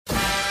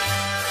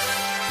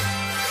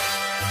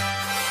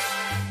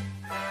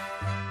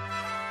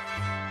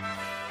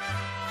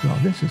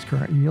This is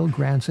Current Yield,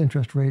 Grant's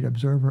interest rate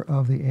observer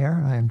of the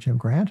air. I am Jim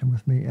Grant, and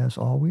with me, as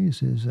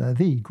always, is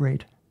the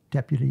great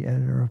deputy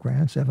editor of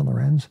Grant's, Evan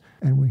Lorenz.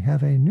 And we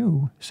have a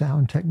new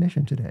sound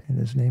technician today, and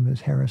his name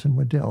is Harrison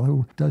Waddell,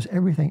 who does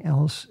everything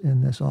else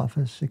in this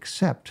office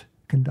except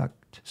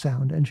conduct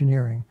sound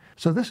engineering.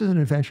 So this is an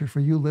adventure for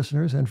you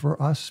listeners and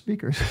for us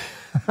speakers.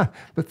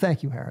 But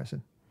thank you,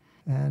 Harrison.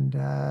 And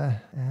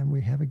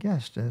we have a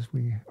guest, as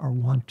we are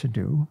wont to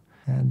do.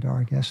 And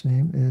our guest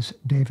name is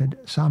David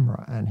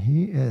Samra, and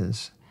he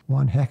is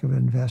one heck of an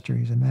investor.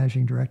 He's a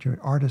managing director at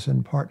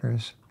Artisan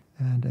Partners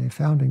and a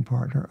founding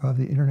partner of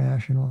the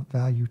International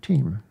Value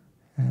Team.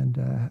 And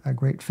a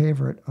great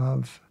favorite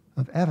of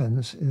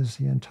Evan's is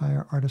the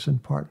entire Artisan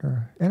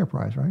Partner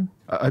enterprise, right?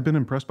 I've been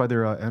impressed by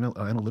their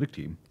analytic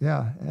team.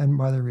 Yeah, and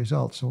by the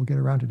results. So we'll get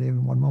around to David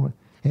in one moment.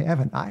 Hey,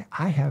 Evan,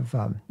 I have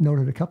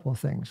noted a couple of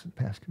things in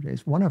the past few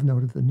days. One, I've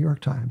noted the New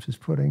York Times is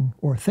putting,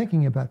 or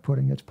thinking about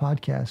putting, its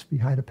podcast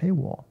behind a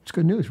paywall. It's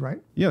good news,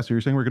 right? Yeah, so you're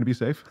saying we're going to be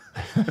safe?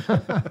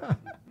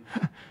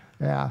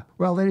 Yeah.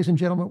 Well, ladies and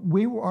gentlemen,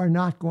 we are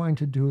not going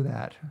to do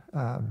that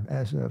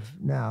as of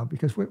now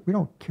because we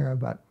don't care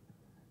about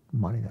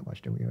money that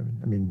much, do we?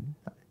 I mean,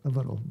 a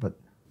little, but...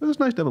 It's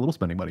nice to have a little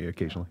spending money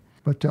occasionally.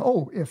 But,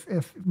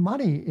 if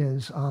money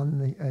is on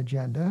the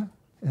agenda,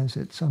 as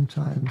it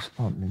sometimes,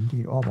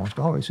 indeed almost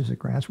always is at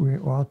Grants, we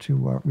ought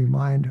to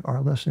remind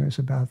our listeners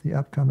about the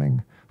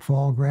upcoming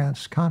Fall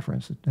Grants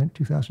Conference, the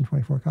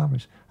 2024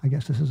 conference. I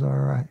guess this is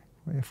our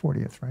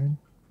 40th, right?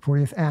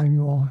 40th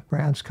Annual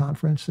Grants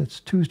Conference.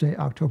 It's Tuesday,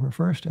 October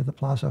 1st at the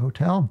Plaza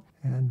Hotel.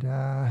 And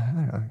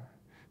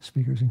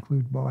speakers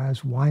include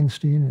Boaz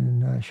Weinstein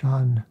and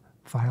Sean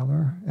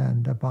Feiler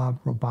and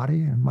Bob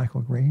Robati and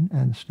Michael Green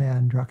and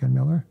Stan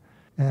Druckenmiller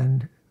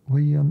and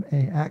William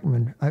A.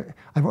 Ackman.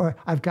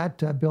 I've got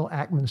Bill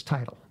Ackman's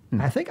title.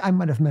 I think I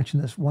might have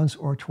mentioned this once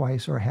or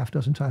twice or a half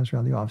dozen times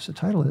around the office. The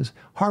title is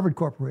Harvard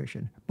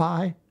Corporation,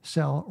 Buy,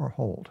 Sell, or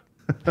Hold.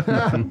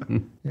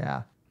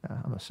 Yeah,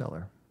 I'm a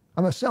seller.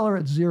 I'm a seller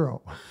at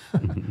zero.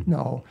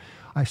 No,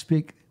 I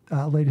speak,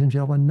 ladies and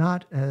gentlemen,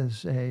 not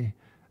as a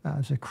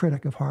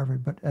critic of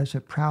Harvard, but as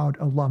a proud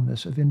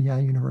alumnus of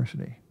Indiana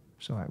University.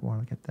 So I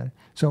want to get that.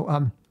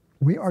 So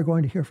we are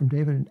going to hear from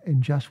David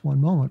in just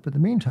one moment. But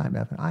in the meantime,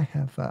 Evan, I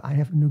have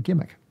a new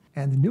gimmick.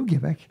 And the new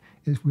gimmick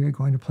is we are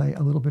going to play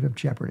a little bit of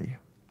Jeopardy.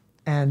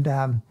 And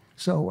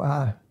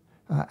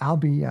I'll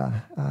be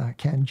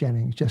Ken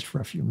Jennings just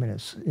for a few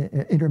minutes,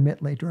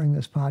 intermittently during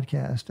this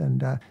podcast.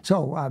 And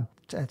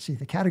let's see,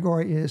 the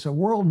category is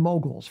World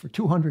Moguls for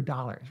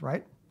 $200,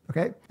 right?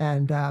 Okay.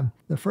 And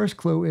the first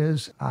clue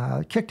is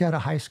kicked out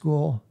of high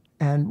school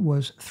and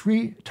was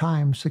 3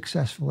 times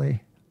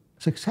successively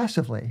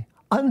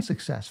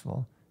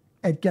unsuccessful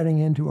at getting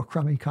into a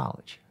crummy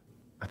college.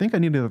 I think I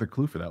need another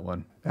clue for that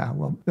one. Yeah,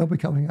 well, they'll be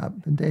coming up.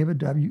 And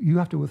David, you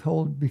have to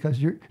withhold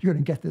because you're going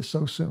to get this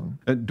so soon.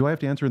 Do I have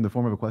to answer in the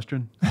form of a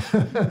question?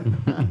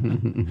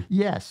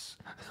 Yes.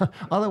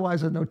 Otherwise,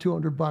 there's no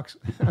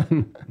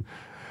 $200.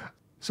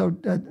 So,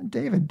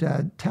 David,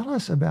 tell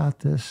us about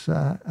this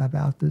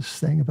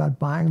thing about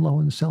buying low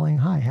and selling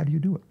high. How do you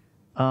do it?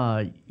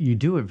 You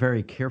do it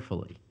very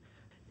carefully.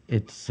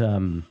 It's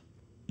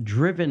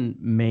driven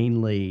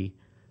mainly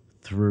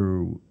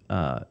through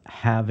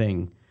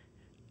having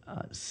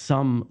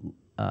some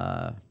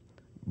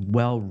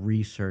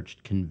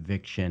well-researched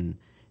conviction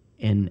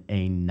in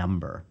a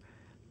number.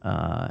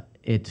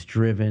 It's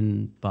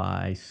driven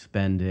by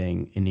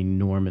spending an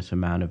enormous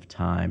amount of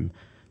time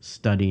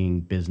studying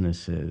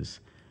businesses,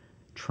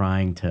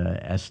 trying to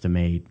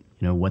estimate,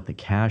 what the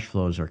cash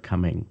flows are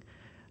coming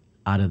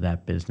out of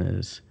that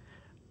business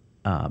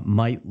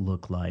might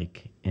look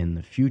like in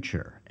the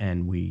future.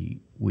 And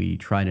we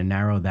try to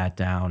narrow that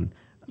down,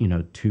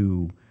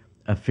 to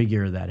a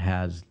figure that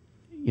has,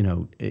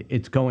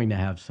 it's going to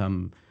have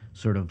some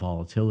sort of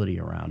volatility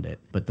around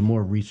it. But the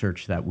more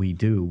research that we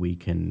do, we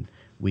can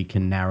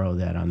narrow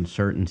that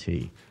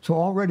uncertainty. So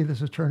already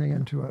this is turning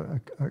into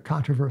a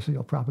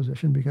controversial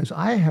proposition because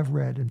I have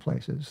read in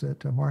places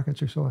that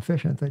markets are so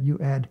efficient that you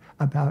add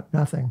about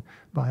nothing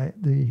by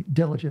the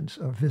diligence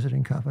of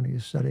visiting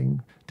companies,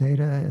 studying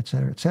data, et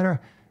cetera, et cetera.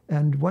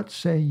 And what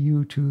say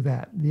you to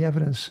that? The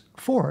evidence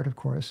for it, of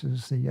course,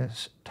 is the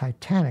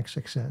titanic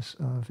success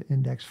of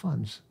index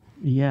funds.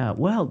 Yeah,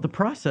 well, the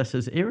process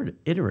is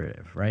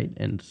iterative, right?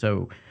 And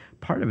so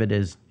part of it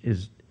is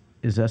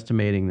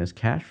estimating this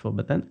cash flow,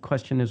 but then the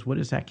question is, what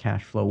is that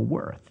cash flow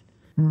worth?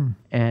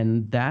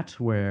 And that's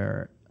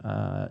where,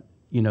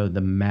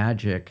 the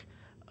magic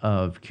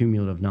of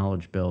cumulative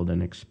knowledge build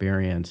and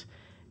experience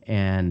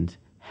and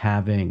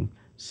having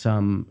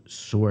some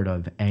sort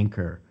of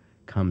anchor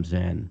comes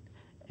in.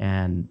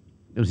 And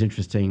it was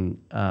interesting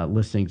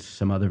listening to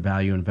some other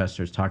value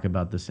investors talk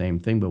about the same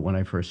thing. But when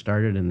I first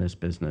started in this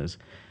business,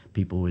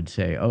 people would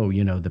say,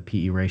 the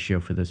PE ratio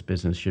for this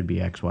business should be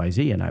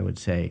XYZ. And I would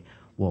say,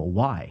 well,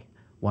 why?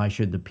 Why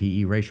should the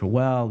PE ratio?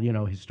 Well,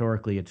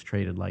 historically it's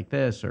traded like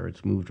this or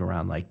it's moved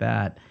around like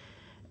that.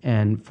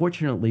 And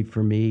fortunately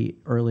for me,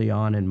 early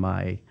on in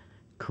my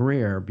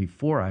career,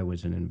 before I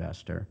was an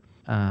investor,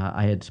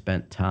 I had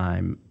spent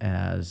time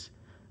as,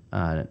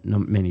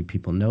 many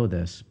people know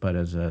this, but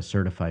as a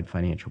certified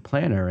financial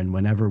planner. And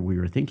whenever we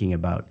were thinking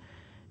about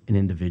an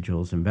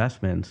individual's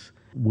investments,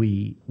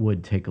 we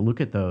would take a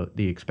look at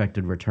the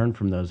expected return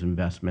from those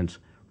investments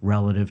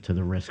relative to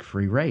the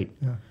risk-free rate.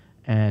 Yeah.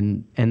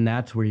 And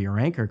that's where your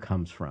anchor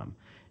comes from.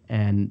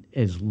 And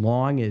as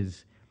long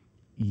as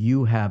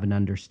you have an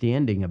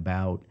understanding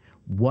about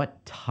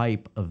what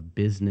type of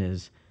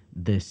business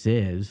this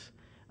is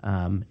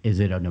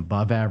it an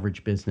above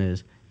average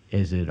business?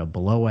 Is it a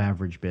below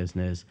average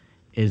business?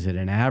 Is it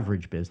an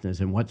average business?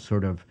 And what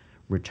sort of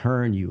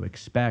return you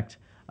expect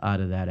out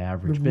of that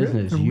average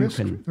business? The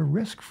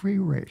risk-free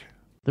rate.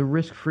 The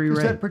risk-free rate.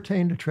 Does that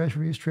pertain to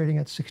treasuries trading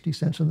at 60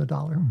 cents on the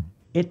dollar?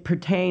 It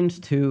pertains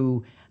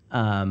to,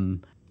 to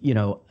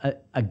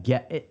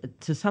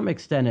some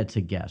extent it's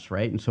a guess,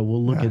 right? And so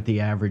we'll look at the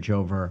average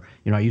over,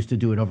 I used to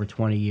do it over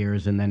 20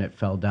 years, and then it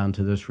fell down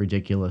to this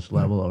ridiculous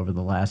level over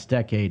the last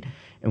decade,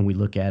 and we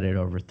look at it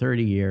over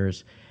 30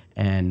 years.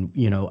 And,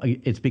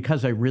 it's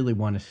because I really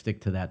want to stick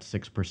to that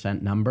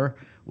 6% number,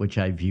 which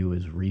I view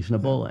as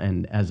reasonable.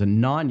 And as a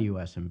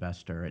non-U.S.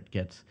 investor, it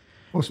gets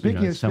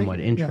somewhat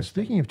interesting.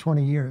 Speaking of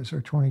 20 years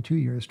or 22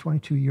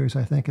 years,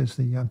 I think, is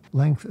the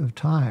length of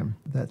time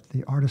that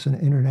the Artisan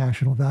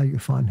International Value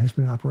Fund has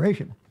been in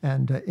operation.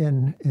 And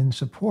in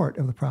support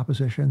of the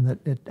proposition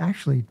that it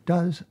actually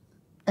does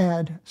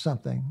add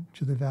something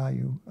to the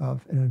value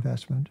of an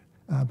investment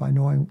by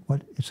knowing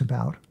what it's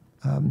about.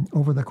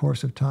 Over the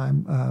course of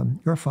time,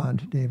 your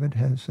fund, David,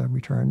 has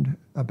returned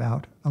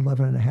about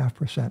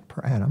 11.5%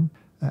 per annum,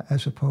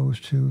 as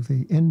opposed to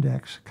the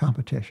index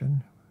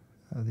competition,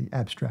 the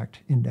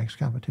abstract index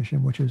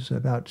competition, which is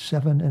about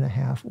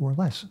 7.5 or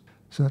less.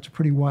 So that's a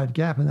pretty wide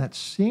gap, and that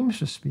seems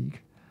to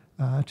speak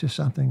to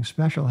something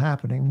special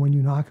happening when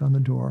you knock on the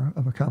door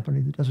of a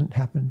company that doesn't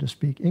happen to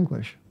speak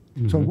English.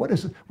 Mm-hmm. So what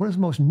is the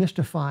most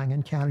mystifying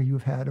encounter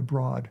you've had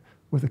abroad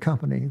with a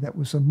company that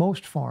was the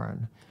most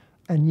foreign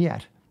and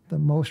yet the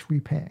most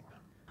repaying?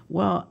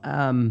 Well,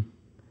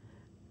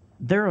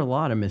 there are a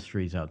lot of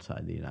mysteries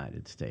outside the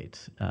United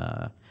States.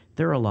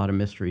 There are a lot of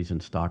mysteries in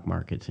stock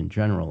markets in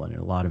general, and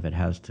a lot of it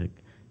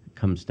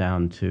comes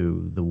down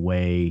to the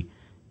way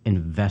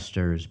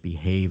investors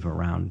behave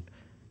around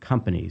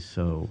companies.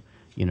 So,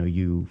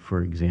 you,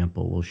 for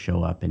example, will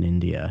show up in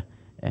India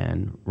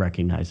and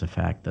recognize the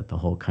fact that the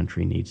whole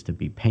country needs to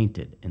be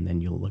painted, and then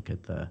you'll look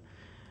at the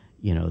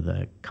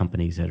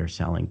companies that are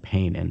selling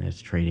paint and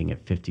is trading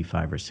at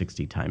 55 or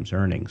 60 times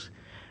earnings,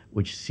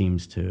 which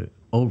seems to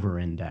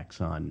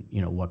over-index on,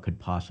 what could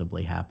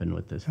possibly happen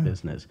with this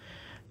business.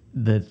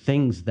 The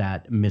things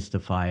that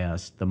mystify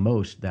us the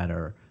most, that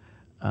are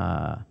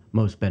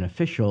most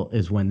beneficial,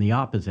 is when the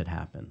opposite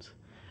happens.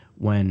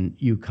 When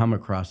you come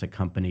across a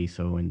company,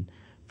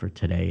 for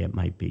today it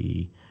might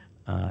be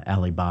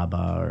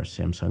Alibaba or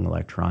Samsung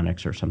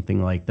Electronics or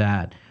something like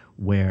that,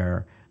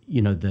 where,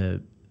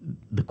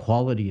 the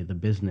quality of the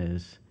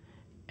business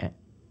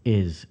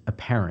is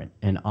apparent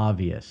and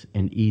obvious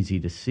and easy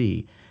to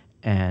see,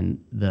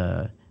 and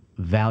the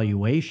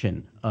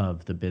valuation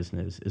of the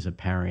business is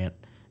apparent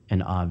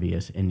and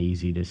obvious and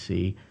easy to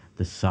see.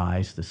 The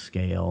size, the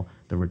scale,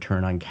 the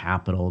return on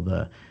capital,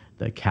 the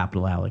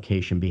capital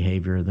allocation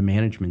behavior of the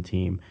management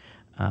team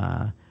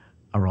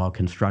are all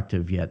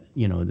constructive, yet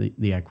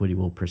the equity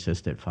will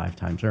persist at 5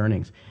 times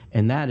earnings.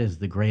 And that is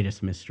the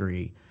greatest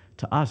mystery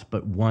to us,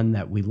 but one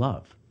that we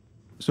love.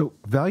 So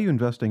value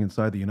investing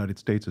inside the United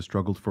States has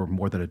struggled for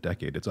more than a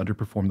decade. It's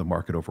underperformed the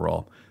market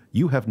overall.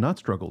 You have not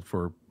struggled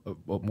for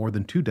more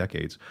than 2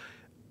 decades.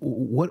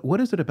 What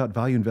is it about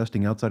value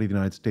investing outside of the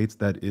United States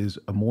that is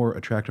a more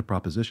attractive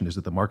proposition? Is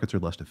it the markets are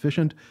less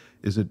efficient?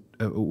 Is it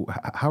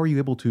how are you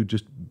able to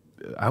just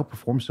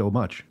outperform so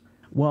much?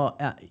 Well,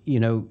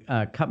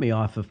 cut me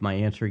off if my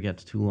answer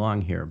gets too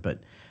long here. But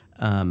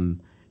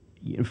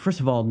first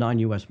of all,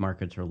 non-U.S.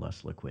 markets are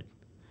less liquid.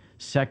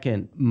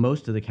 Second,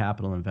 most of the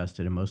capital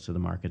invested in most of the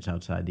markets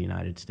outside the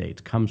United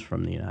States comes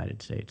from the United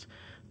States.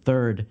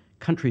 Third,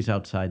 countries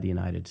outside the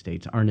United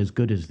States aren't as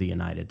good as the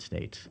United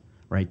States,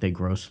 right? They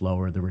grow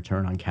slower. The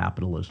return on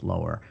capital is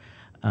lower.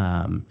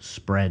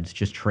 Spreads,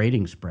 just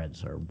trading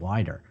spreads, are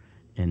wider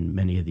in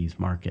many of these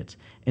markets.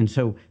 And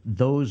so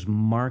those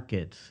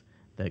markets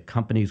that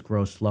companies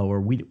grow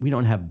slower, we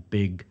don't have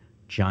big,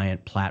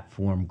 giant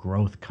platform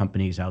growth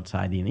companies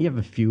outside the United States. You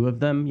have a few of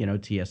them,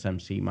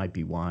 TSMC might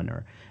be one,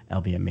 or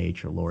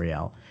LVMH or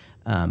L'Oreal,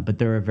 but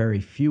there are very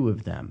few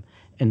of them.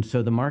 And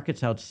so the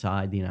markets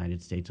outside the United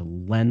States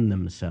lend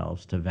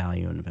themselves to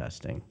value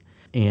investing.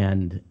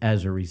 And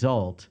as a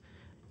result,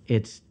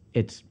 it's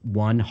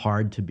one,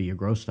 hard to be a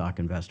growth stock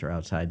investor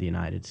outside the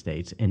United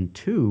States, and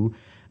two,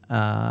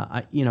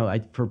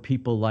 for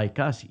people like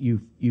us,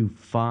 you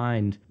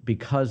find,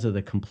 because of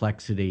the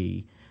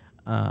complexity,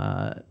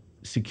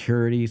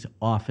 securities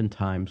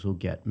oftentimes will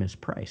get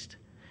mispriced.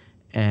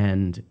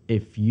 And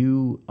if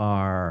you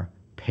are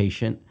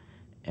patient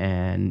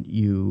and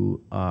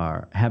you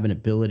have an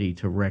ability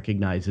to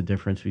recognize the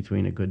difference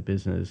between a good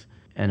business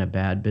and a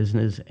bad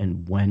business,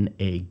 and when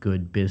a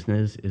good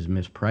business is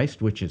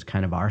mispriced, which is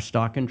kind of our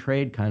stock and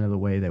trade, kind of the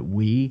way that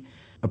we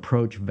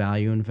approach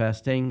value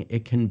investing,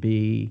 it can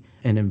be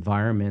an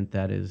environment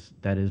that is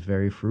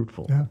very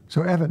fruitful. Yeah.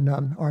 So Evan,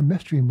 our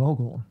mystery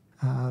mogul,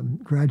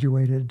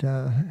 graduated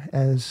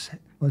as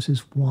was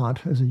his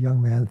wont as a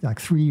young man, like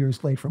 3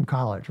 years late from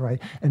college,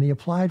 right? And he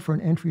applied for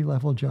an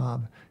entry-level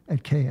job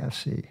at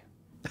KFC.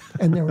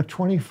 And there were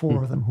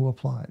 24 of them who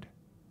applied.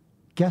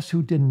 Guess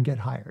who didn't get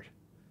hired?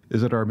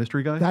 Is it our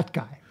mystery guy? That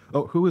guy.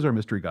 Oh, who is our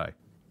mystery guy?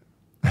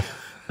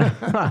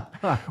 Well,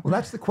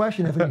 that's the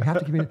question. Evan, you have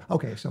to give me.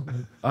 Okay, so.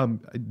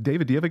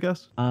 David, do you have a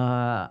guess?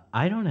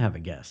 I don't have a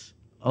guess.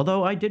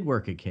 Although I did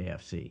work at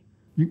KFC.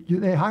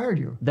 They hired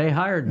you. They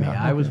hired me.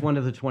 Yeah, I was one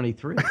of the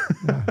 23.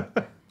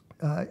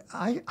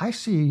 I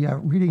see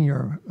reading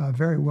your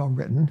very well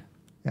written,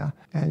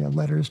 and your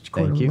letters,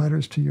 quarterly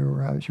letters to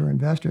your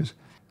investors.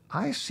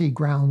 I see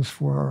grounds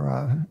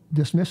for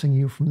dismissing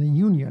you from the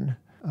union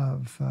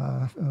of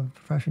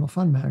professional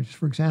fund managers.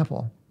 For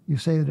example, you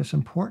say that it's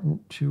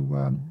important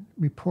to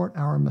report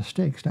our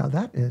mistakes. Now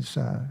that is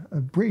a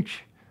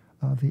breach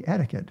of the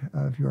etiquette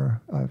of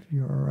your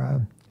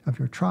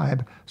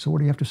tribe. So what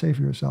do you have to say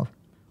for yourself?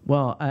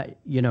 Well,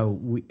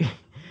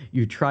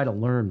 you try to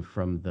learn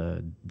from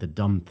the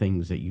dumb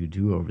things that you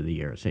do over the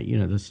years.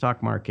 The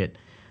stock market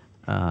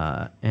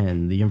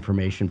and the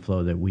information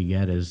flow that we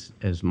get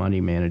as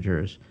money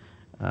managers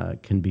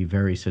can be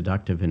very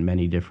seductive in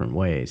many different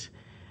ways,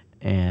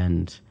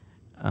 and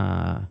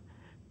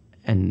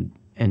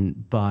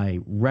by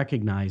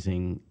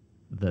recognizing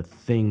the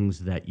things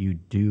that you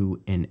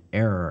do in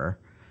error,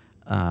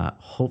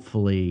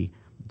 hopefully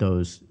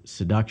those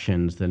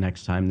seductions, the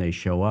next time they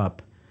show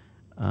up,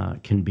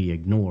 can be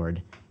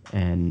ignored,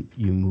 and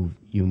you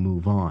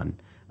move on.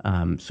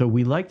 So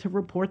we like to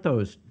report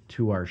those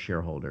to our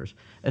shareholders,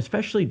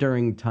 especially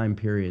during time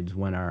periods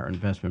when our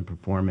investment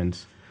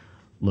performance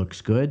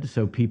looks good.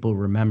 So people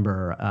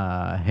remember,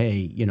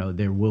 hey,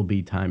 there will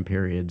be time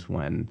periods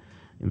when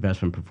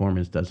investment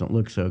performance doesn't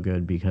look so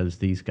good because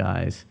these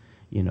guys,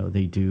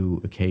 they do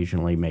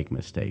occasionally make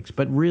mistakes.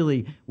 But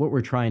really, what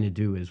we're trying to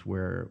do is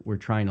we're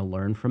trying to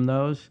learn from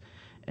those,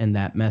 and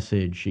that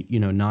message,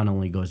 not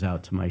only goes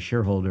out to my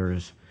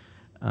shareholders,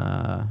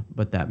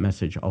 but that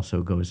message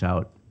also goes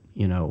out,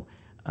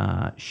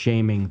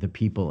 shaming the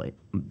people,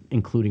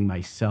 including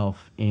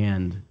myself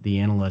and the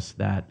analysts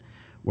that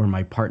were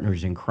my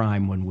partners in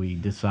crime when we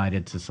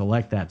decided to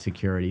select that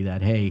security,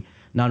 that, hey,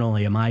 not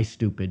only am I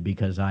stupid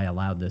because I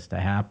allowed this to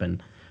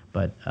happen,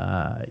 but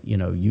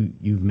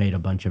you've made a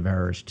bunch of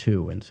errors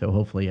too. And so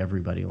hopefully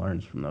everybody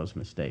learns from those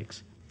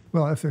mistakes.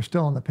 Well, if they're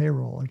still on the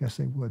payroll, I guess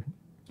they would.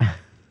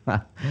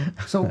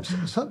 So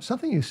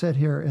something you said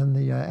here in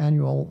the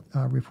annual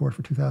report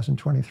for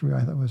 2023,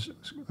 I thought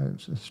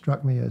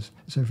struck me as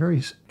it's a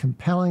very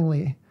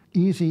compellingly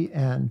easy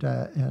and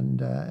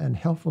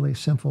helpfully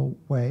simple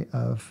way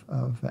of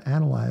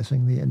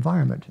analyzing the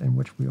environment in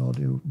which we all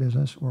do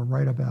business or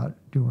write about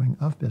doing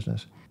of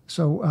business.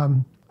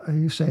 So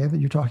you say that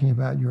you're talking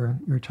about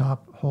your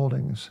top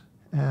holdings,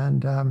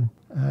 and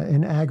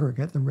in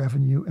aggregate, the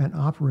revenue and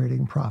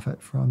operating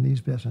profit from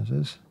these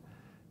businesses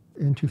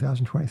in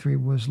 2023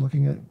 was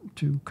looking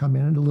to come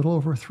in at a little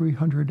over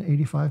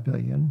 $385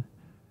 billion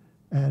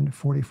and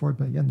 $44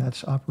 billion.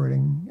 That's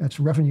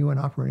revenue and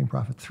operating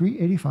profit.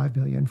 $385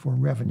 billion for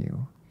revenue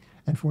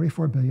and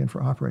 $44 billion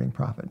for operating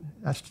profit.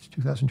 That's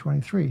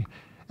 2023.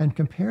 And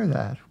compare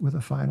that with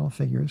the final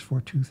figures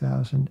for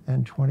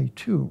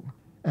 2022.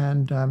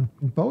 And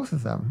both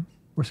of them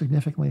were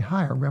significantly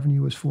higher.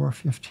 Revenue was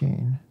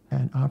 $415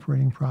 and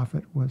operating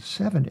profit was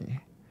 $70,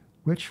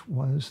 which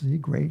was the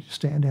great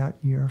standout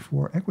year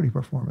for equity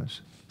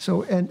performance.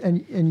 So,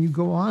 and you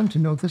go on to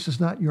note this is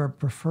not your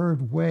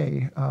preferred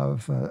way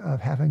of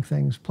having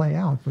things play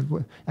out,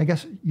 but I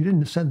guess you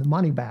didn't send the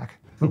money back,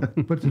 but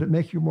did it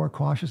make you more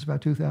cautious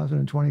about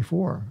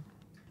 2024?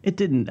 It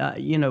didn't.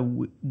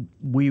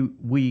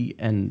 We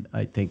and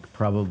I think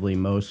probably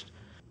most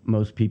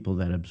people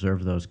that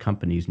observe those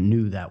companies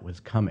knew that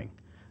was coming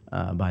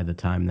by the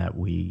time that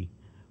we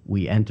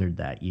entered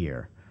that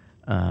year.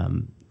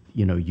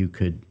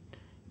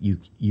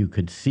 You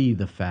could see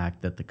the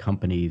fact that the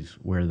companies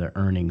where the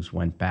earnings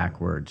went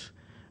backwards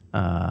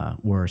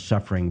were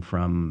suffering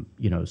from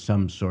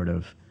some sort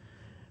of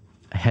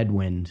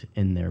headwind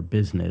in their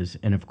business,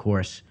 and of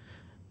course,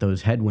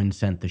 those headwinds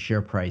sent the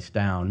share price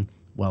down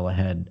well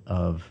ahead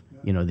of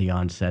the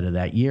onset of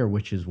that year,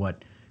 which is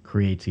what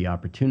creates the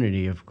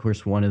opportunity. Of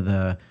course, one of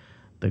the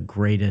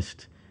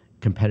greatest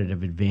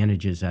competitive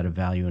advantages that a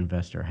value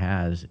investor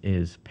has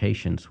is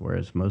patience,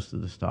 whereas most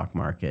of the stock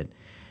market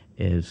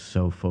is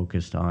so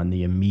focused on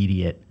the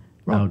immediate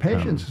outcome.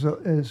 Patience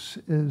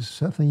is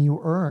something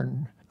you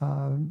earn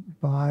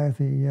by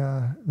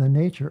the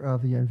nature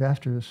of the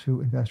investors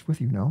who invest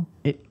with you, no?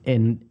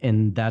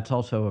 And that's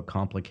also a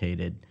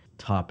complicated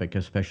topic,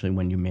 especially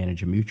when you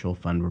manage a mutual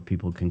fund where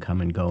people can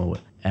come and go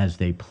as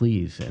they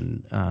please.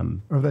 And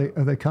Are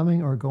they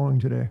coming or going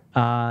today?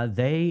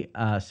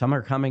 some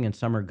are coming and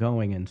some are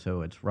going, and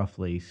so it's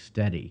roughly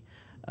steady.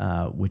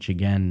 Which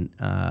again,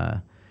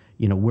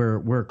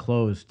 we're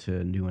closed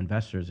to new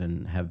investors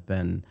and have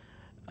been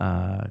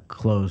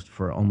closed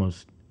for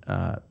almost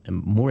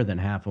more than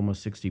half,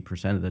 almost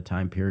 60% of the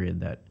time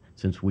period that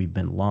since we've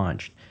been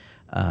launched.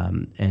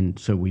 And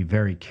so we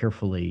very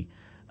carefully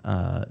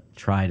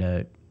try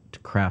to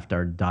craft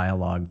our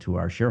dialogue to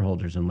our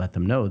shareholders and let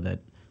them know that,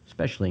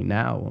 especially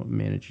now,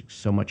 managing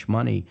so much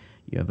money,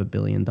 you have $1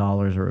 billion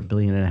or $1.5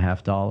 billion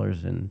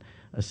in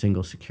a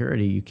single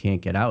security, you can't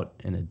get out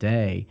in a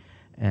day.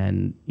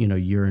 And,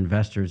 your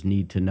investors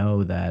need to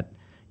know that,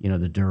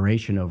 the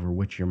duration over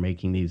which you're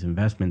making these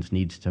investments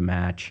needs to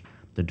match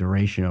the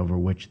duration over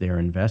which they're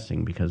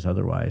investing, because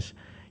otherwise,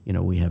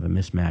 we have a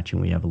mismatch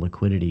and we have a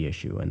liquidity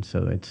issue. And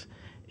so it's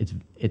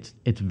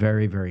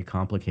very, very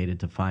complicated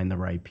to find the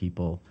right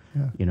people,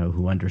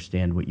 who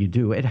understand what you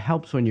do. It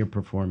helps when your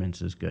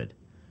performance is good.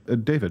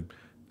 David,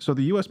 so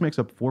the U.S. makes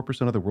up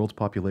 4% of the world's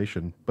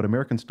population, but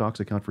American stocks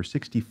account for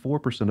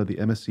 64% of the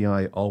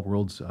MSCI All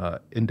World's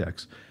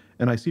index.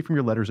 And I see from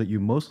your letters that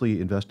you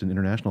mostly invest in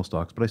international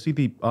stocks, but I see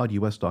the odd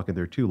U.S. stock in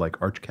there too, like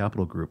Arch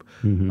Capital Group.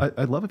 Mm-hmm.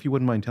 I'd love if you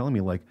wouldn't mind telling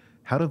me,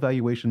 how do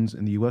valuations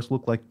in the U.S.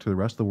 look like to the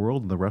rest of the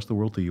world and the rest of the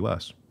world to the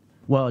U.S.?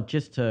 Well,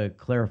 just to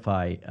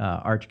clarify,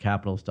 Arch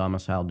Capital is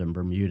domiciled in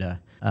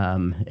Bermuda.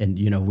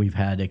 And, we've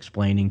had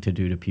explaining to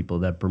do to people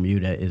that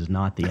Bermuda is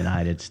not the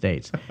United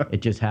States.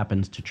 It just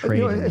happens to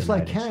trade in the It's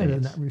like United Canada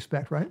States. in that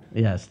respect, right?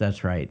 Yes,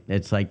 that's right.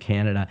 It's like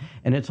Canada.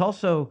 And it's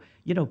also,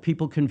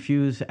 people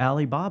confuse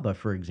Alibaba,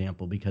 for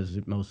example, because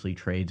it mostly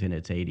trades in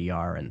its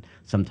ADR, and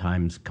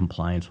sometimes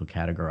compliance will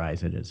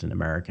categorize it as an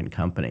American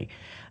company.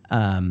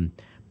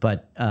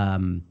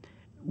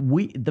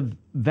 The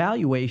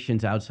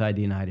valuations outside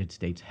the United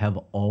States have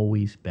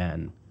always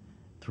been,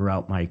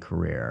 throughout my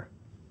career,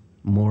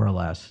 more or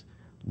less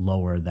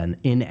lower than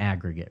in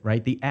aggregate,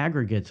 right? The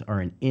aggregates are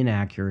an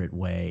inaccurate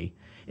way.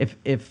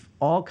 If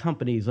all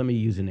companies, let me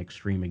use an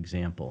extreme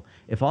example.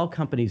 If all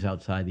companies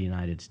outside the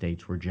United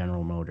States were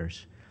General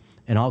Motors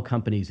and all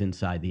companies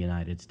inside the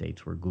United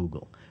States were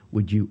Google,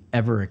 would you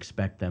ever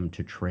expect them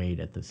to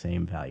trade at the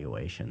same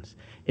valuations?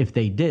 If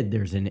they did,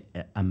 there's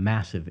a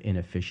massive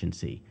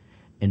inefficiency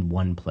in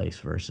one place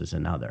versus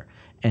another.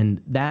 And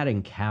that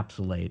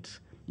encapsulates,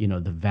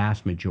 the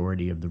vast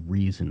majority of the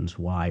reasons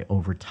why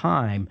over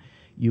time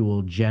you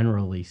will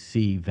generally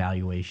see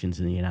valuations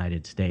in the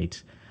United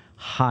States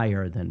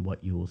higher than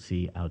what you will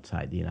see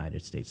outside the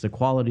United States. The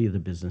quality of the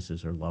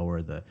businesses are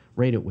lower. The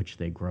rate at which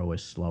they grow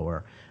is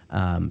slower.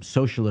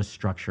 Socialist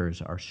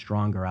structures are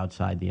stronger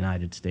outside the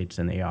United States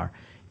than they are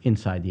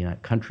inside the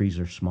United. Countries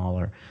are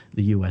smaller.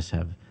 The U.S.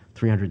 have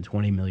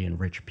 320 million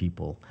rich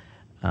people,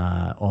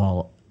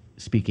 all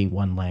speaking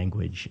one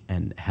language,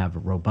 and have a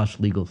robust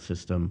legal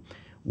system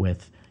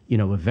with,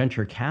 a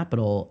venture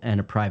capital and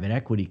a private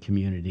equity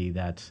community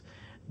that's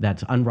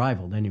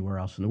unrivaled anywhere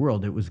else in the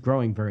world. It was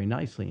growing very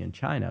nicely in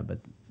China, but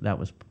that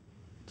was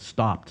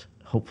stopped,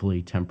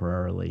 hopefully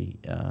temporarily,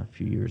 a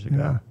few years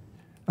ago.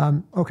 Yeah.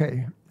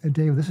 Okay,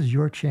 Dave, this is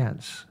your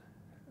chance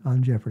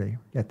on Jeopardy.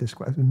 Get this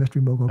question,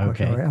 mystery mogul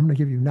question. Okay. All right, I'm going to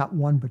give you not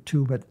one but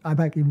two, but I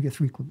might even get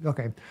three clues.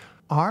 Okay,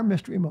 our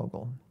mystery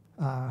mogul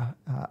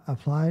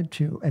applied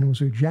to and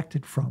was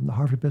rejected from the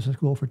Harvard Business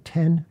School for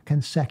 10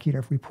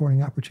 consecutive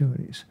reporting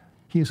opportunities.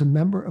 He is a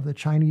member of the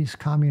Chinese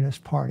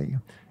Communist Party,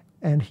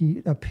 and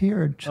he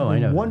appeared to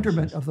the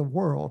wonderment of the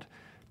world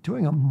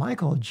doing a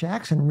Michael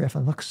Jackson riff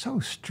and looked so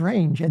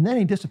strange. And then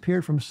he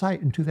disappeared from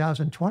sight in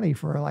 2020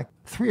 for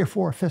 3 or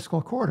 4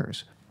 fiscal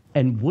quarters.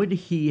 And would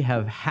he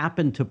have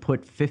happened to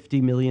put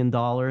 $50 million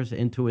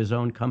into his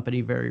own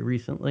company very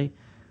recently?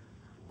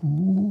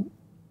 Who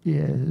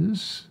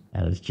is?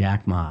 That is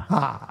Jack Ma.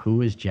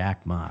 Who is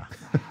Jack Ma?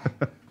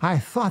 I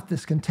thought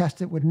this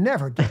contestant would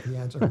never get the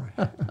answer.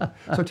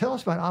 So tell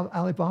us about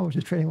Alibaba, which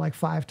is trading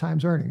 5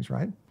 times earnings,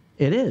 right?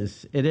 It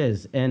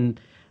is. And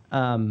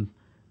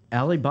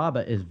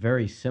Alibaba is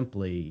very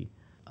simply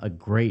a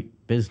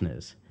great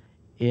business.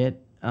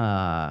 It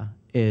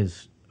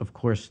is, of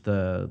course,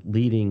 the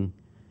leading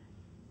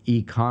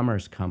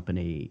e-commerce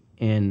company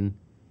in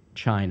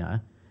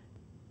China.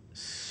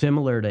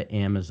 Similar to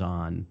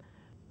Amazon,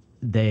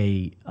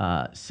 they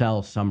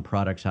sell some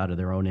products out of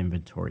their own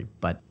inventory,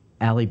 but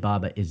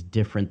Alibaba is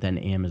different than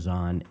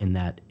Amazon in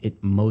that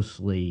it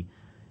mostly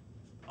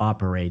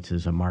operates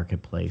as a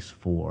marketplace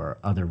for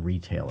other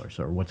retailers,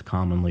 or what's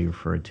commonly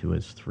referred to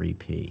as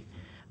 3P.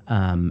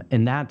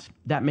 And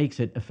that makes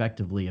it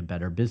effectively a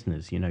better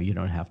business. You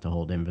don't have to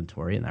hold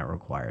inventory, and that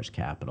requires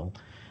capital.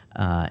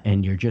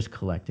 And you're just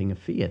collecting a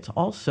fee. It's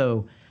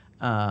also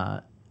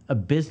a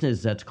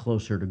business that's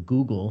closer to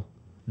Google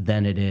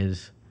than it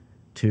is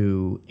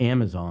to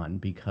Amazon,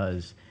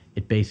 because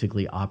it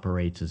basically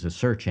operates as a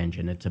search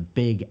engine. It's a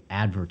big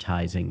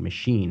advertising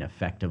machine,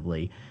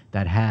 effectively,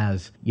 that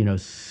has,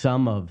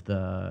 some of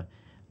the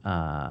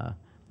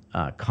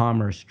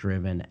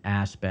commerce-driven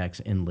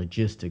aspects and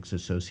logistics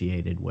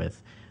associated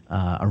with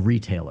a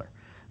retailer.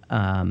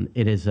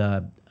 It's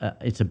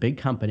a big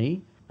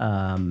company.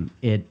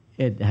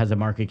 It has a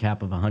market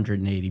cap of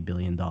 $180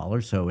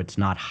 billion, so it's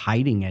not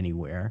hiding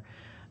anywhere.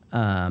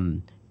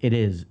 It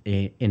is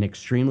an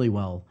extremely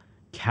well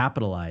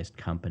capitalized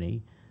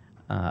company.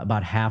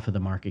 About half of the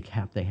market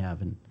cap they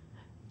have, and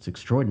it's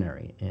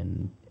extraordinary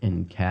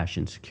in cash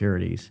and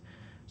securities.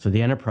 So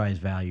the enterprise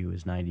value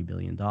is $90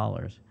 billion.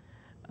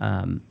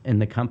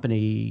 And the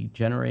company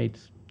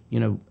generates,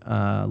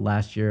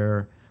 last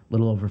year, a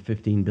little over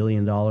 $15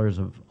 billion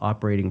of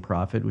operating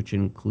profit, which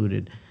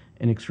included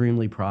an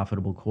extremely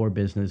profitable core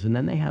business. And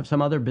then they have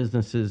some other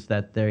businesses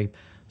that they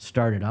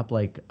started up,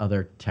 like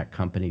other tech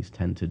companies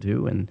tend to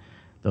do, and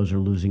those are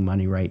losing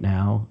money right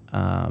now,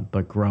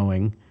 but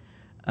growing.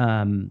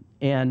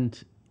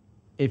 And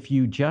if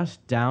you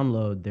just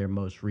download their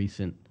most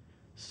recent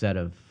set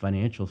of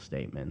financial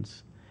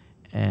statements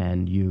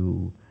and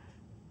you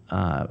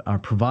are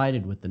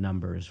provided with the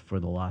numbers for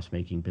the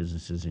loss-making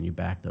businesses and you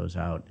back those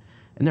out,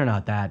 and they're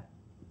not that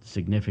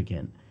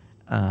significant,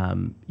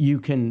 you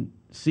can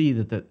see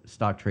that the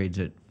stock trades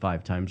at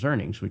 5 times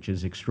earnings, which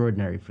is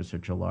extraordinary for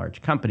such a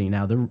large company.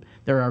 Now,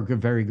 there are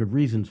very good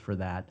reasons for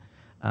that.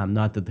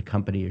 Not that the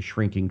company is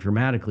shrinking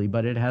dramatically,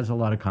 but it has a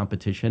lot of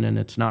competition and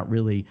it's not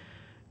really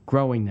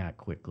growing that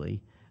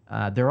quickly.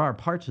 There are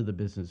parts of the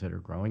business that are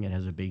growing. It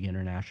has a big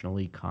international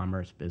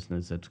e-commerce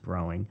business that's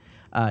growing.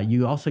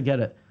 You also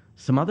get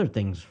some other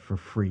things for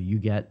free. You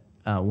get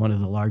one of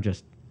the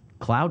largest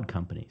cloud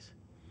companies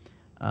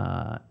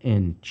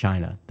in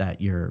China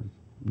that you're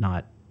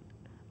not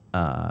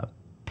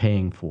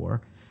paying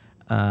for.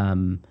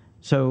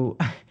 So,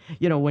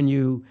 when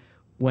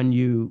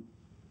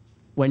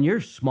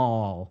you're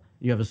small,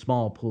 you have a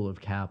small pool of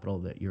capital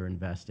that you're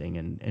investing,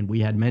 and we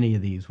had many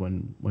of these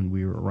when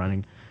we were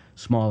running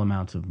small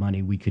amounts of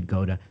money. We could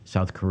go to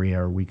South Korea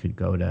or we could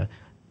go to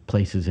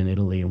places in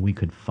Italy, and we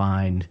could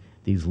find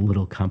these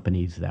little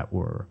companies that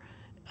were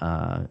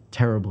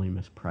terribly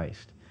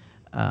mispriced.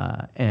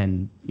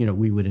 And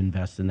we would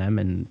invest in them,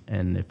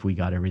 and if we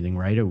got everything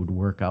right, it would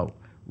work out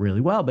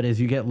really well. But as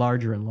you get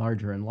larger and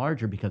larger and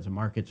larger, because the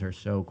markets are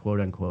so quote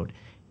unquote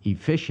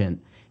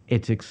efficient,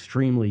 it's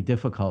extremely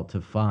difficult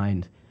to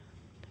find,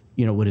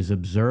 what is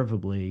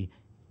observably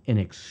an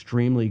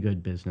extremely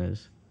good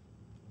business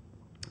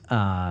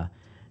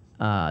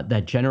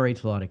that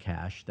generates a lot of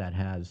cash, that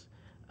has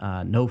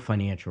no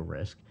financial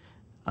risk,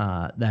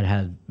 that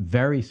has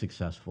very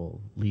successful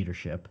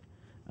leadership,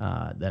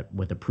 that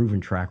with a proven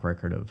track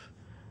record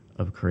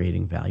of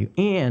creating value,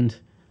 and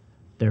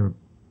they're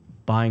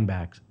buying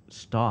back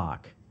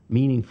stock,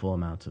 meaningful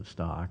amounts of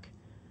stock,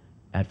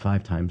 at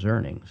 5 times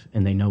earnings,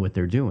 and they know what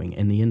they're doing,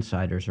 and the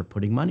insiders are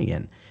putting money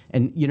in.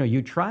 And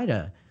you try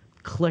to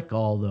click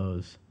all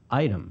those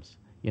items.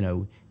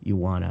 You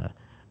want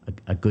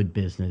a good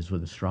business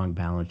with a strong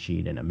balance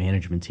sheet and a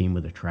management team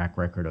with a track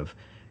record of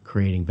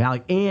creating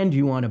value, and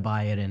you want to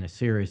buy it in a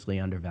seriously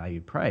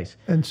undervalued price.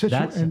 That's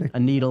a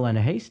needle in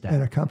a haystack.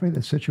 And a company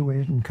that's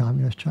situated in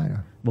communist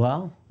China.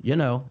 Well,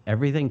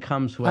 everything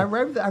comes with I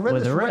read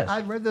with this a risk.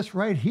 I read this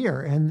right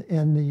here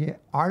in the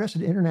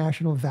Artisan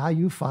International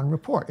Value Fund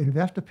report.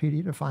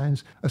 Investopedia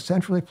defines a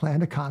centrally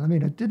planned economy,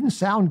 and it didn't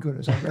sound good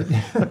as I read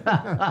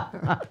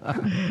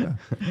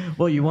it.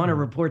 Well, you want to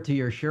report to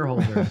your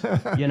shareholders,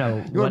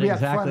 what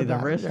exactly the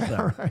risks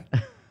are. Right.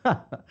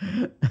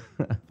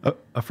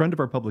 A friend of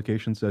our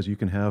publication says you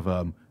can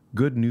have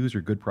good news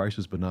or good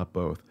prices, but not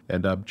both.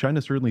 And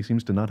China certainly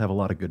seems to not have a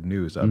lot of good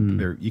news.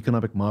 Their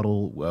economic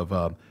model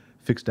of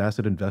fixed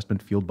asset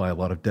investment fueled by a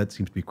lot of debt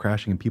seems to be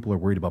crashing, and people are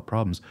worried about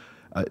problems.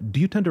 Do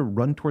you tend to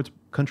run towards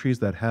countries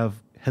that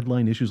have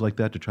headline issues like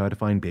that to try to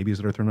find babies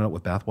that are thrown out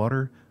with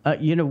bathwater?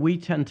 We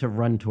tend to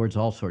run towards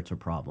all sorts of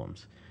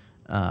problems,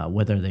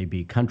 whether they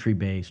be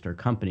country-based or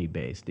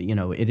company-based.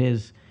 It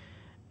is...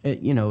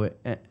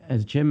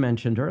 as Jim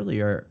mentioned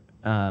earlier,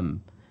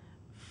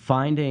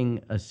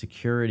 finding a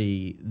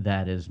security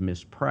that is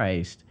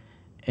mispriced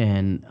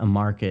in a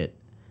market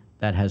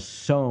that has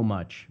so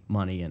much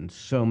money and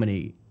so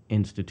many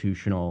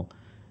institutional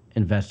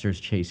investors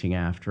chasing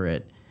after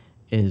it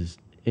is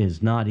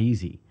not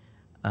easy.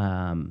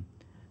 But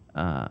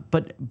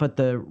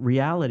the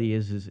reality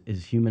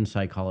is human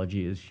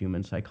psychology is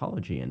human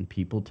psychology, and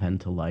people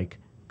tend to like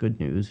good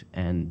news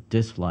and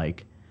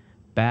dislike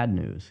bad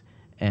news.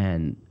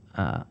 And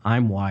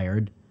I'm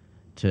wired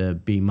to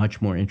be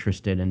much more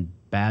interested in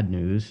bad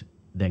news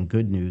than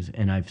good news.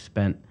 And I've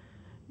spent,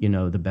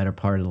 the better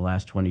part of the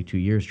last 22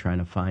 years trying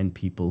to find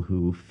people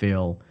who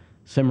feel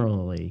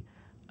similarly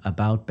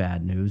about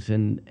bad news.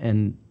 Bad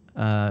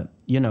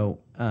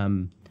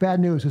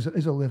news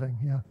is a living,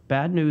 yeah.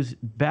 Bad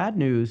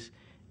news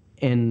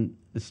in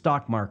the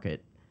stock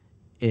market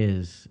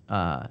is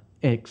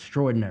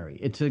extraordinary.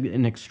 It's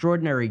an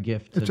extraordinary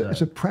gift to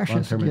It's a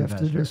precious gift.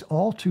 investor. It is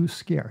all too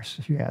scarce,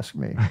 if you ask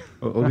me.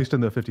 At least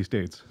in the 50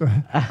 states.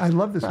 I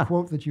love this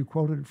quote that you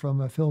quoted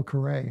from Phil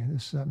Correa,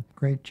 this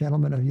great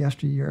gentleman of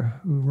yesteryear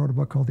who wrote a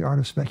book called The Art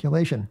of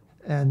Speculation.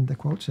 And the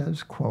quote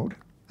says, quote,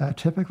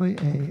 typically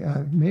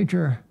a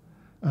major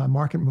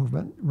market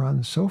movement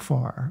runs so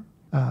far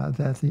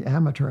that the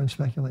amateur in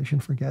speculation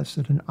forgets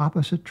that an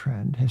opposite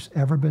trend has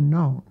ever been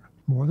known.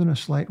 More than a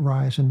slight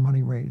rise in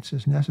money rates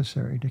is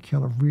necessary to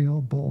kill a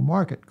real bull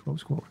market,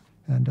 close quote.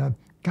 And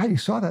God, you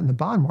saw that in the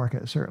bond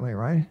market, certainly,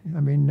 right?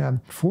 I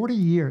mean, 40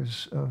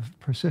 years of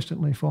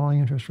persistently falling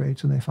interest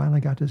rates, and they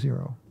finally got to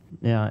zero.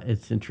 Yeah,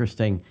 it's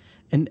interesting.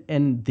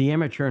 And the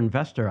amateur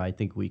investor, I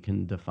think we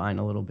can define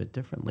a little bit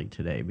differently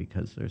today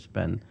because there's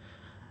been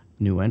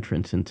new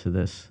entrants into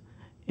this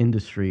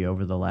industry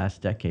over the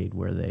last decade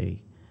where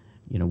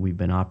we've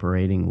been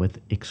operating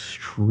with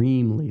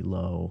extremely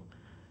low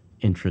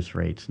interest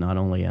rates, not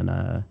only on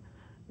a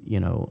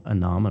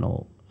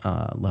nominal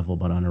level,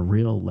 but on a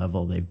real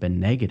level, they've been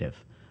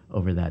negative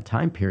over that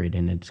time period,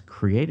 and it's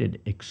created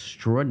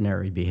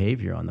extraordinary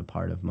behavior on the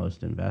part of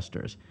most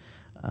investors.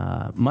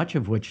 Much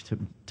of which,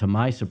 to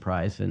my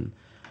surprise, and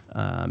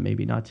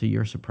maybe not to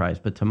your surprise,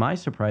 but to my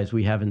surprise,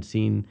 we haven't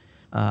seen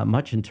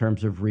much in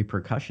terms of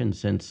repercussions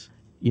since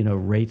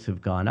rates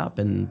have gone up,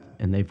 and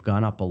they've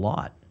gone up a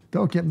lot.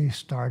 Don't get me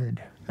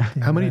started.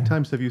 How many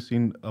times have you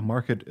seen a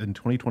market in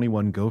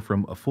 2021 go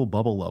from a full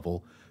bubble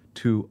level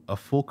to a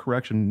full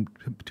correction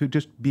to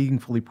just being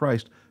fully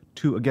priced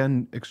to,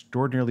 again,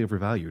 extraordinarily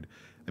overvalued?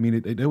 I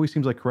mean, it always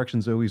seems like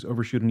corrections always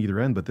overshoot on either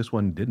end, but this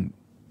one didn't.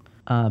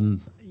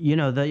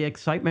 The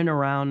excitement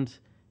around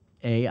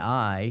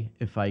AI,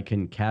 if I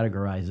can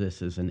categorize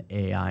this as an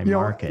AI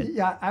market,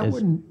 I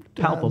wouldn't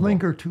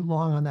linger too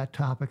long on that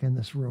topic in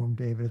this room,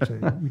 David.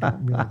 We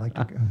don't really like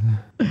to go.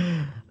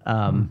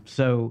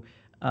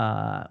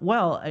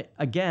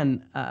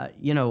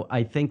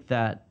 I think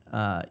that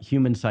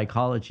human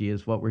psychology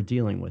is what we're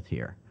dealing with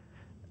here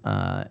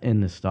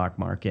in the stock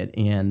market,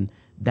 and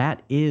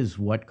that is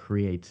what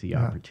creates the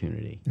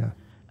opportunity.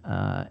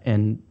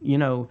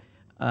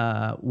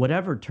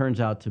 Whatever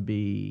turns out to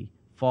be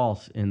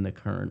false in the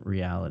current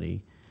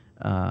reality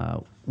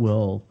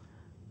will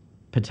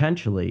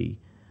potentially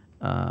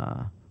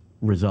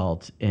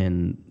result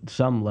in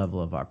some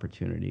level of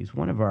opportunities.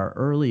 One of our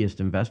earliest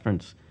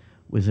investments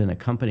was in a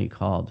company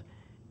called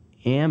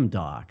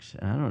Amdocs.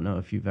 And I don't know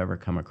if you've ever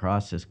come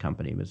across this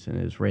company, but it's an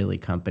Israeli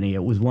company.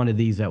 It was one of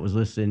these that was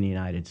listed in the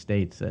United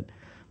States that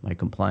my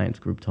compliance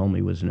group told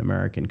me was an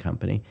American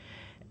company.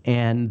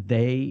 And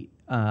they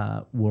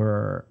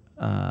were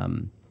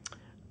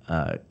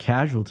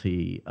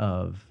casualty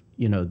of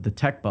the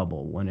tech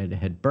bubble when it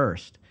had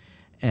burst,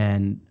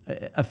 and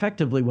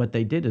effectively what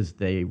they did is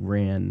they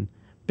ran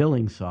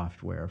billing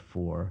software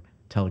for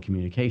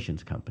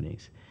telecommunications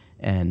companies.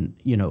 And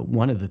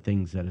one of the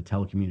things that a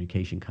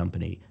telecommunication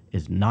company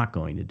is not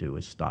going to do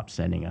is stop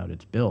sending out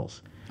its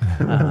bills.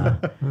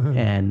 It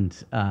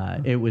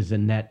was a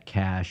net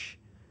cash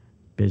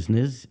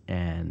business,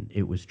 and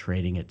it was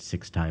trading at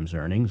 6 times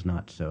earnings,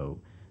 not so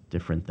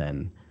different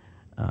than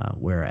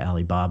where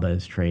Alibaba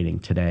is trading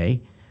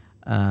today.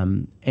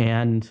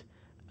 Its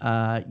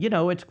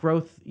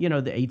growth,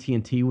 the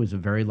AT&T was a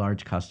very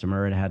large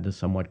customer. It had a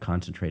somewhat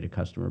concentrated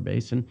customer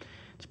base, and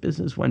its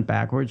business went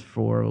backwards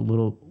for a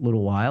little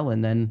while.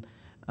 And then,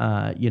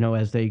 it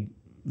was a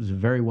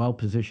very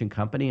well-positioned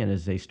company, and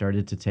as they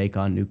started to take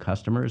on new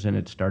customers and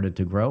it started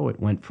to grow, it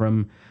went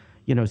from,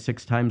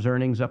 6 times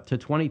earnings up to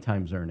 20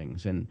 times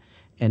earnings. And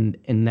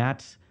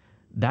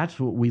that's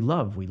what we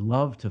love. We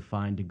love to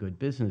find a good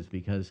business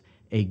because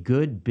a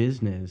good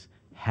business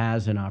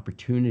has an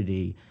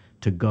opportunity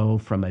to go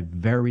from a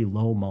very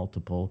low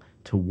multiple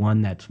to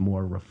one that's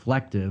more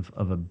reflective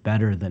of a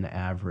better than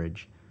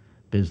average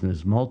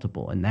business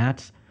multiple. And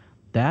that's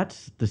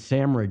the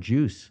Samra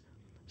juice,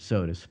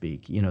 so to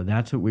speak.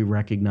 That's what we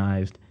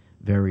recognized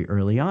very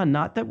early on.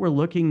 Not that we're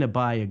looking to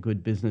buy a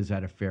good business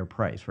at a fair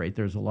price, right?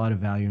 There's a lot of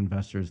value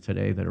investors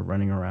today that are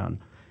running around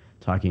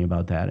talking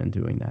about that and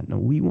doing that. No,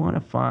 we want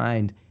to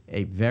find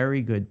a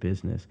very good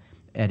business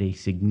at a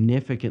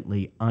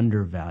significantly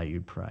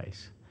undervalued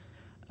price.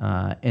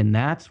 And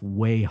that's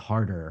way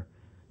harder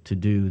to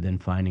do than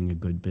finding a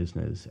good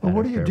business. Well,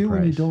 what do you do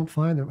when you don't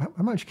find them?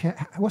 How much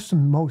what's the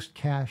most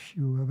cash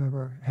you have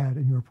ever had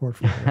in your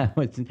portfolio?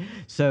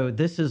 So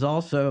this is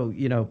also,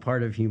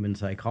 part of human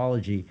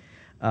psychology.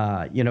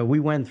 We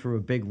went through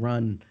a big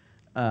run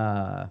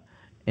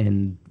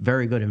and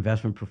very good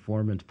investment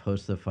performance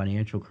post the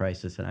financial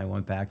crisis. And I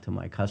went back to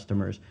my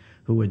customers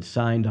who had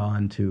signed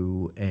on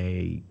to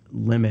a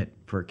limit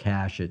for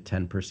cash at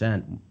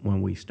 10%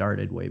 when we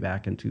started way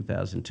back in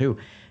 2002.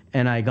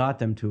 And I got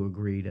them to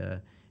agree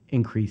to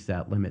increase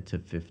that limit to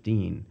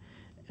 15.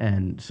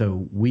 And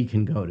so we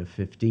can go to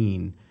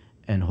 15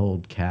 and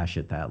hold cash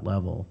at that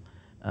level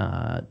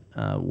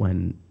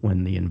when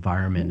the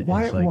environment is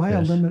like this. Why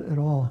a limit at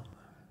all?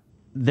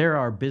 There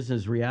are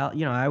business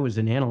reality. I was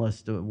an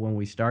analyst when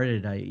we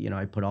started.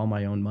 I put all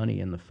my own money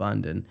in the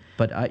fund,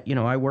 but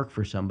I work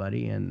for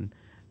somebody, and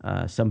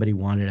somebody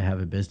wanted to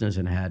have a business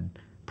and had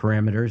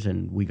parameters,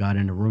 and we got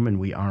in a room and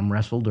we arm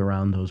wrestled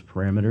around those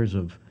parameters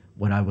of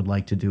what I would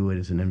like to do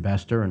as an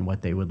investor and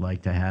what they would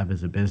like to have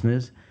as a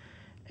business,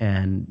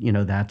 and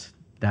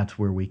that's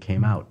where we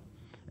came out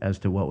as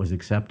to what was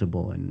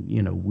acceptable, and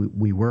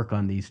we work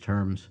on these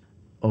terms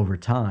over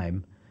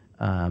time.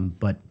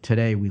 But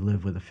today we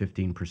live with a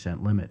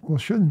 15% limit. Well,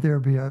 shouldn't there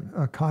be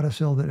a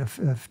codicil that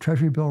if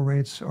Treasury bill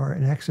rates are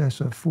in excess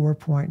of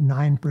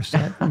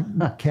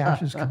 4.9%,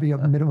 cashes could be a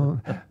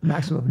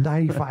maximum of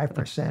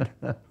 95%?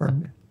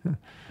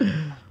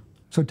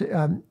 So,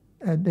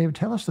 David,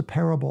 tell us the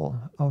parable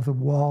of the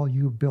wall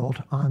you built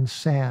on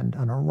sand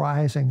on a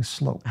rising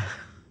slope.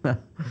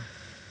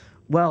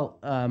 Well,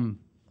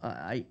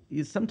 I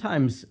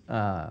sometimes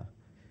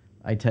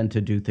I tend to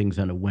do things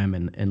on a whim,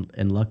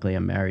 and luckily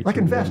I'm married. Like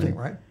to investing, a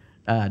woman.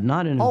 right?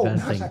 Not in Oh,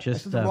 investing, no,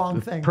 just the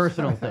wrong things.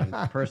 personal things.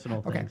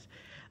 Personal Okay.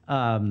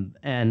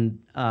 things.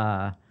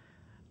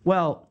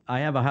 Well, I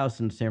have a house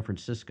in San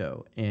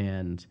Francisco,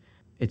 and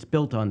it's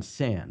built on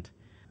sand,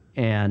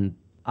 and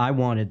I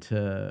wanted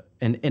to,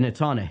 and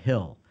it's on a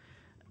hill,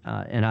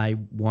 and I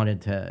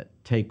wanted to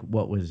take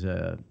what was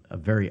a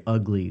very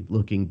ugly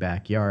looking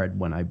backyard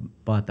when I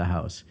bought the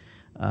house,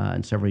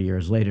 and several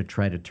years later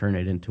try to turn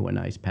it into a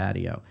nice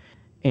patio.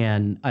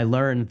 And I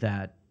learned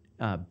that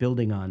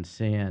building on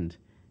sand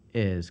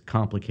is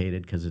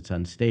complicated because it's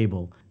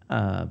unstable,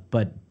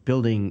 but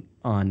building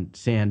on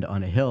sand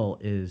on a hill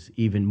is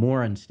even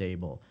more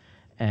unstable.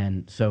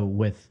 And so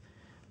with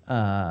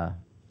a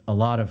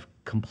lot of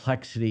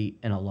complexity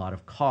and a lot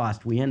of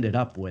cost, we ended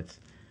up with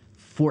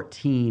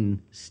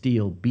 14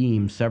 steel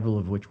beams, several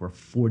of which were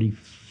 40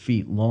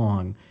 feet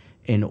long,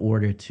 in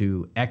order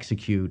to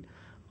execute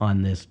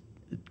on this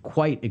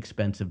quite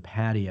expensive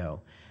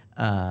patio,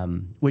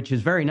 which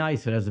is very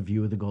nice. It has a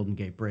view of the Golden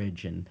Gate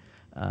Bridge, and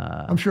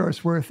I'm sure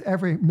it's worth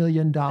every $1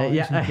 million.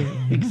 yeah,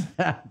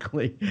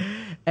 exactly.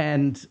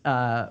 And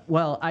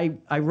well,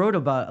 I wrote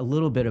a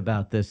little bit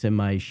about this in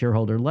my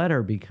shareholder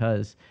letter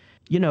because,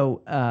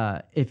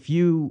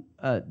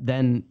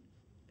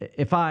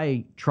 if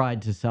I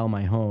tried to sell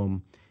my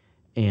home,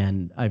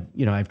 and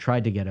I've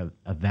tried to get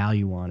a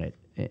value on it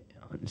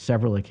on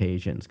several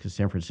occasions because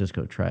San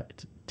Francisco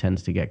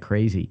tends to get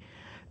crazy.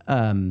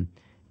 And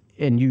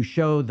you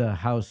show the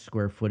house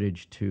square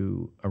footage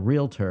to a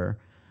realtor,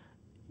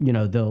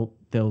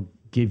 they'll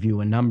give you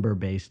a number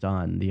based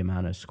on the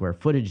amount of square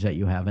footage that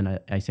you have. And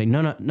I say,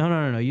 no,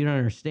 you don't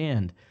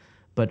understand.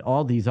 But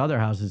all these other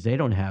houses, they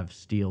don't have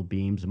steel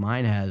beams.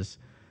 Mine has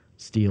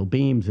steel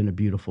beams and a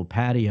beautiful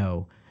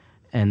patio.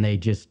 And they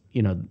just,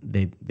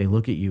 they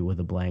look at you with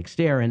a blank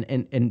stare.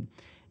 And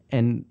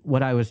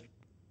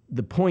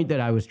the point that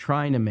I was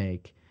trying to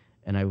make,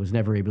 and I was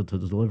never able to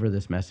deliver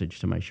this message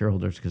to my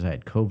shareholders because I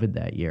had COVID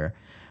that year,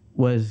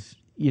 was,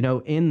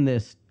 in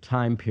this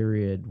time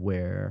period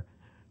where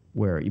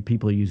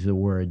people use the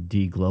word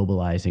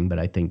deglobalizing, but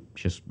I think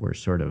just we're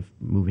sort of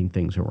moving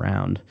things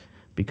around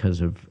because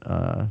of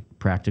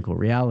practical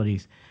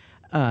realities.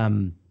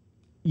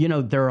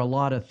 There are a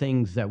lot of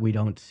things that we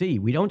don't see.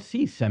 We don't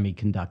see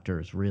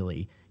semiconductors,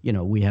 really.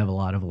 We have a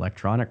lot of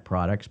electronic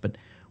products, but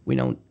we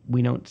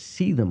don't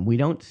see them. We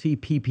don't see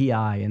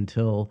PPI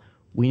until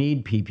we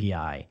need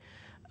PPI.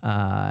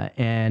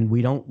 And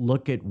we don't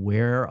look at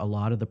where a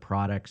lot of the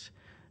products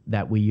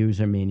that we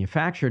use are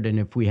manufactured. And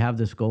if we have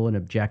this goal and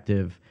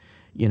objective,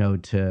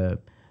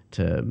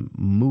 to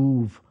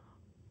move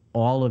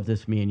all of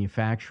this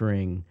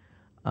manufacturing,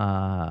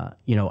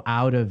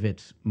 out of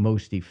its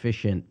most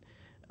efficient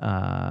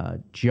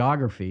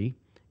geography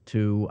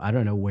to, I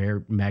don't know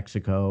where,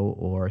 Mexico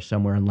or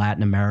somewhere in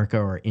Latin America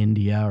or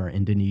India or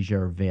Indonesia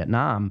or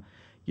Vietnam,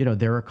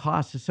 there are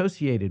costs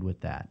associated with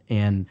that.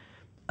 And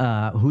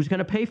who's going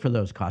to pay for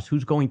those costs?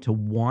 Who's going to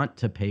want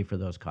to pay for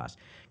those costs?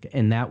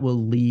 And that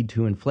will lead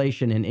to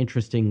inflation. And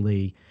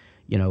interestingly,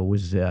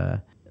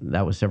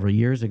 that was several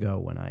years ago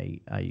when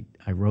I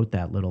wrote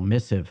that little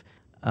missive.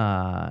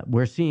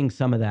 We're seeing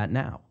some of that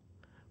now.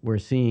 We're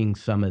seeing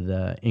some of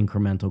the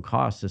incremental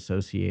costs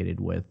associated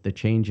with the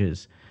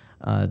changes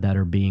that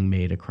are being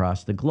made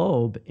across the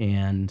globe.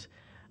 And,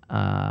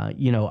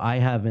 I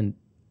haven't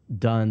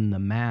done the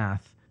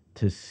math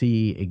to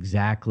see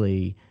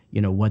exactly,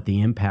 what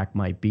the impact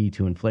might be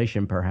to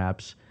inflation.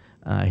 Perhaps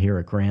here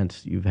at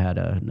Grants, you've had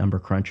a number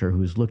cruncher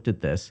who's looked at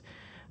this.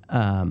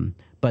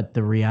 But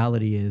the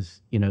reality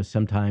is,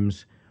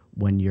 sometimes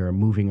when you're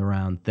moving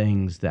around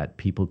things that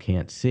people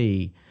can't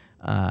see,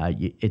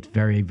 it's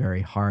very,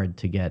 very hard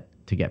to get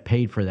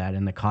paid for that,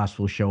 and the cost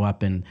will show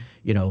up in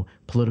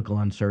political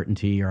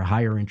uncertainty or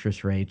higher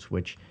interest rates,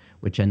 which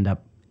end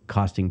up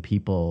costing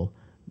people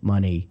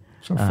money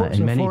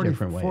in many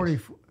different ways.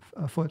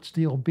 40-foot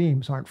steel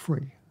beams aren't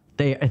free.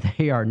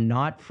 They are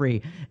not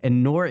free,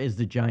 and nor is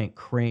the giant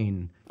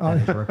crane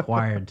that is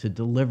required to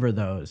deliver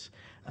those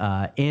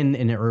in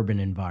an urban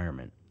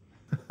environment.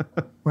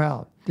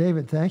 Well,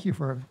 David, thank you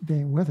for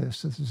being with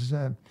us. This is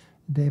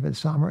David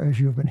Samra, as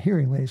you've been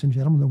hearing, ladies and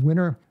gentlemen, the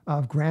winner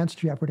of Grants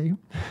Jeopardy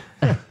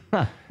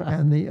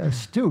and the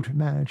astute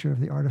manager of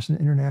the Artisan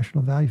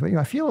International Value Fund.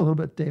 I feel a little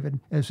bit, David,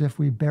 as if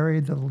we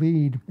buried the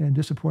lead in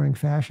disappointing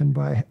fashion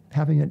by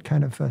having it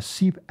kind of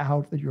seep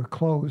out that you're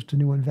closed to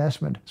new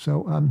investment.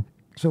 So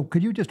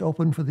could you just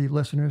open for the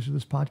listeners of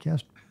this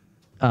podcast?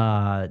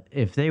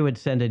 If they would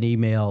send an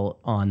email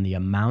on the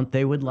amount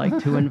they would like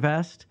to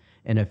invest,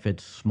 and if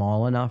it's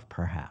small enough,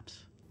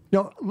 perhaps.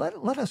 Now,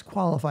 let us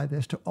qualify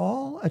this to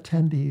all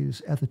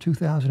attendees at the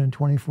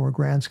 2024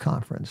 Grants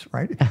Conference,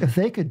 right? If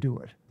they could do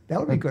it, that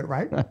would be good,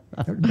 right? All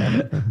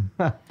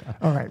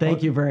right.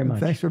 Thank you very much.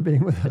 Thanks for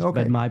being with us. It's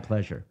been my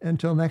pleasure.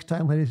 Until next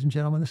time, ladies and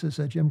gentlemen, this is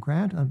Jim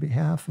Grant on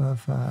behalf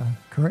of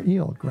Current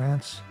Yield,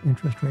 Grant's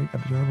Interest Rate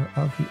Observer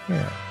of the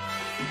Air.